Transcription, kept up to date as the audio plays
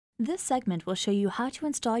This segment will show you how to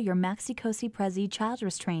install your Maxi-Cosi Prezi child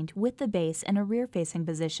restraint with the base in a rear-facing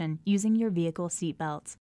position using your vehicle seat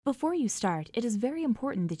belts. Before you start, it is very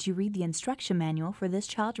important that you read the instruction manual for this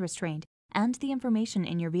child restraint and the information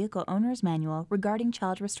in your vehicle owner's manual regarding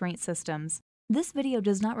child restraint systems. This video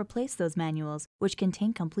does not replace those manuals, which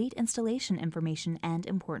contain complete installation information and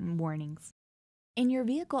important warnings. In your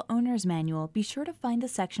vehicle owner's manual, be sure to find the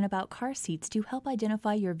section about car seats to help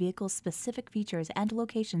identify your vehicle's specific features and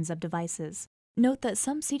locations of devices. Note that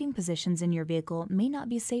some seating positions in your vehicle may not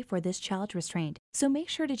be safe for this child restraint, so make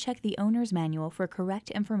sure to check the owner's manual for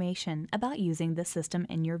correct information about using this system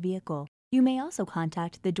in your vehicle. You may also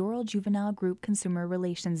contact the Doral Juvenile Group Consumer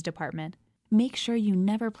Relations Department. Make sure you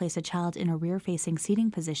never place a child in a rear-facing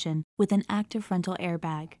seating position with an active frontal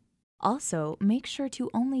airbag. Also, make sure to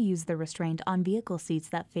only use the restraint on vehicle seats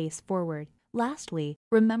that face forward. Lastly,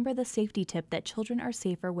 remember the safety tip that children are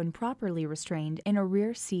safer when properly restrained in a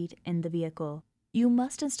rear seat in the vehicle. You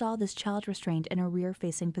must install this child restraint in a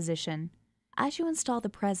rear-facing position. As you install the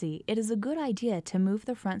Prezi, it is a good idea to move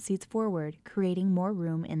the front seats forward, creating more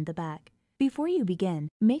room in the back. Before you begin,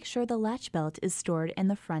 make sure the latch belt is stored in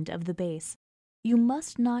the front of the base. You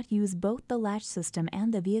must not use both the latch system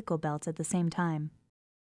and the vehicle belts at the same time.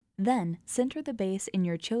 Then, center the base in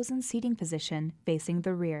your chosen seating position, facing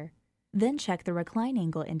the rear. Then check the recline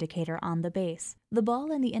angle indicator on the base. The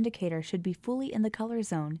ball in the indicator should be fully in the color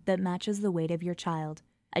zone that matches the weight of your child.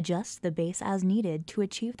 Adjust the base as needed to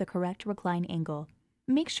achieve the correct recline angle.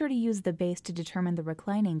 Make sure to use the base to determine the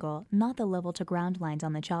recline angle, not the level to ground lines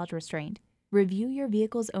on the child restraint. Review your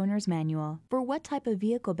vehicle's owner's manual for what type of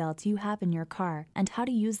vehicle belts you have in your car and how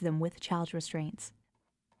to use them with child restraints.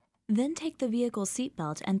 Then take the vehicle seat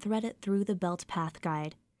belt and thread it through the belt path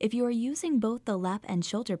guide. If you are using both the lap and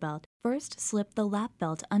shoulder belt, first slip the lap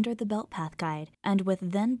belt under the belt path guide and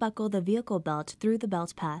then buckle the vehicle belt through the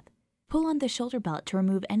belt path. Pull on the shoulder belt to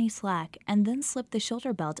remove any slack and then slip the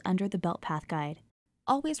shoulder belt under the belt path guide.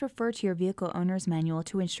 Always refer to your vehicle owner's manual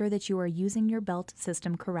to ensure that you are using your belt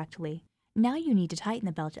system correctly. Now you need to tighten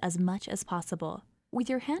the belt as much as possible. With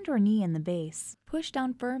your hand or knee in the base, push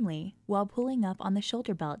down firmly while pulling up on the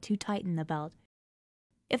shoulder belt to tighten the belt.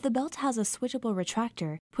 If the belt has a switchable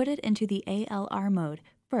retractor, put it into the ALR mode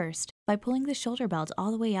first by pulling the shoulder belt all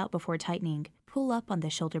the way out before tightening. Pull up on the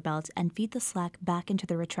shoulder belt and feed the slack back into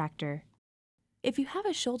the retractor. If you have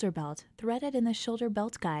a shoulder belt, thread it in the shoulder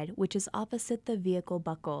belt guide, which is opposite the vehicle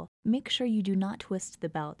buckle. Make sure you do not twist the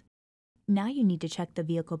belt. Now you need to check the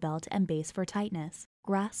vehicle belt and base for tightness.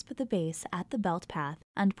 Grasp the base at the belt path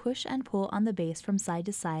and push and pull on the base from side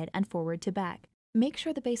to side and forward to back. Make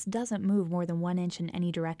sure the base doesn't move more than 1 inch in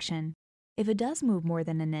any direction. If it does move more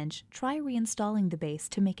than an inch, try reinstalling the base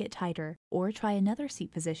to make it tighter, or try another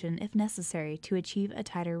seat position if necessary to achieve a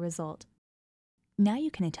tighter result. Now you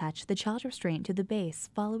can attach the child restraint to the base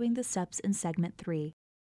following the steps in segment 3.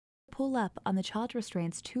 Pull up on the child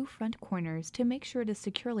restraint's 2 front corners to make sure it is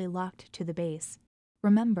securely locked to the base.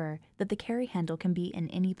 Remember that the carry handle can be in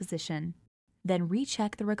any position. Then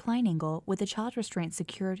recheck the recline angle with the child restraint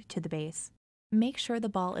secured to the base. Make sure the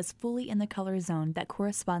ball is fully in the color zone that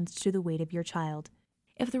corresponds to the weight of your child.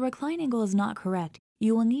 If the recline angle is not correct,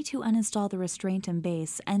 you will need to uninstall the restraint and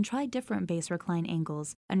base and try different base recline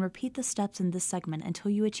angles and repeat the steps in this segment until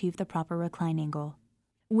you achieve the proper recline angle.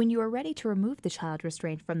 When you are ready to remove the child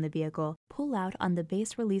restraint from the vehicle, pull out on the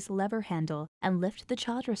base release lever handle and lift the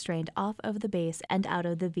child restraint off of the base and out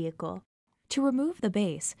of the vehicle. To remove the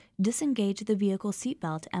base, disengage the vehicle seat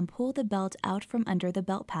belt and pull the belt out from under the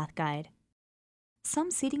belt path guide.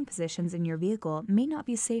 Some seating positions in your vehicle may not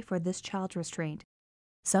be safe for this child restraint.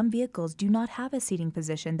 Some vehicles do not have a seating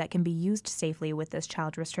position that can be used safely with this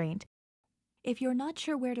child restraint. If you're not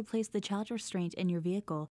sure where to place the child restraint in your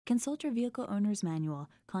vehicle, consult your vehicle owner's manual,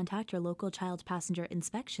 contact your local child passenger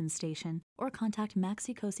inspection station, or contact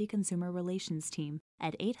Maxi-Cosi Consumer Relations Team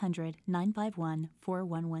at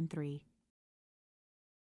 800-951-4113.